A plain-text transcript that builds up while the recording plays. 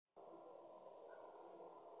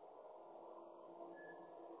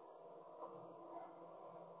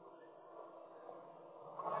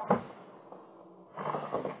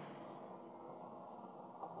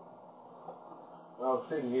was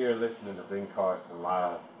sitting here listening to Ben Carson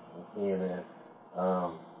live on CNN,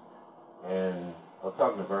 and I was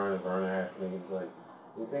talking to Vernon. Vernon asked me, he was like,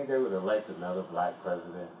 "Do you think they would elect another black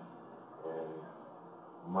president?"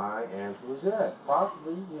 And my answer was yes,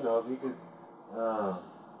 possibly. You know, if you could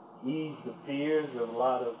ease the fears of a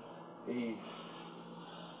lot of these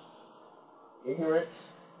ignorant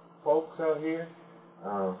folks out here,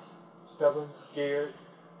 stubborn, scared,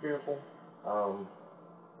 fearful.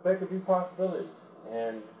 There could be possibilities.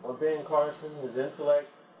 And on Ben Carson, his intellect,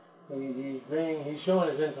 he's showing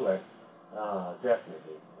his intellect,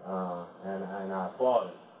 definitely. And I applaud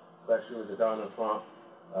it, especially with the Donald Trump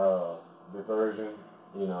diversion.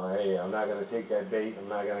 You know, hey, I'm not going to take that bait. I'm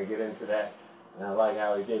not going to get into that. And I like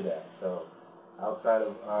how he did that. So outside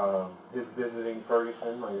of his visiting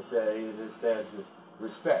Ferguson, like I said, he just said just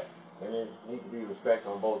respect. And it needs to be respect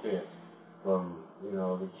on both ends, from, you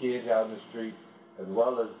know, the kids out in the street as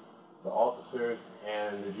well as the officers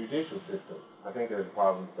and the judicial system. I think there's a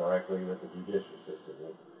problem directly with the judicial system.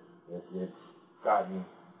 It's gotten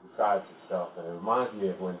besides itself. And it reminds me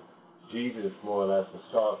of when Jesus more or less was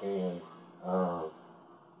talking and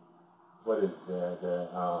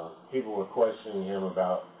people were questioning him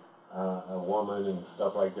about a woman and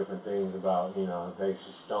stuff like different things about, you know, they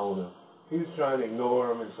should stone him. He was trying to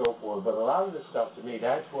ignore him and so forth. But a lot of this stuff, to me,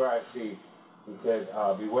 that's where I see, he said,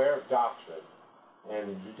 beware of doctrine.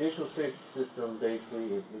 And the judicial system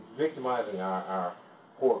basically it's victimizing our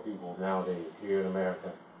poor people nowadays here in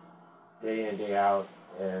America, day in, day out.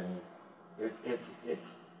 And it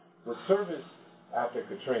was service after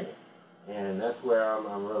Katrina. And that's where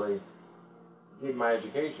I'm really getting my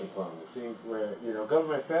education from. It seems where, you know,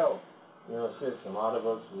 government failed, you know, system. A lot of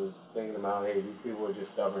us was thinking about, hey, these people are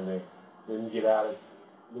just stubborn. They didn't get out of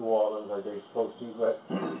New Orleans like they were supposed to. But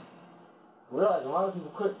realized a lot of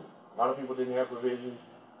people couldn't. A lot of people didn't have provisions,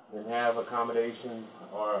 didn't have accommodations,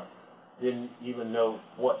 or didn't even know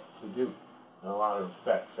what to do in a lot of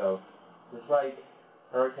respects. So just like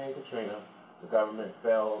Hurricane Katrina, the government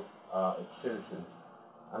failed its citizens.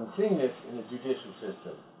 I'm seeing this in the judicial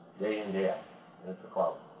system day in, day out. That's the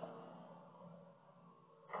problem.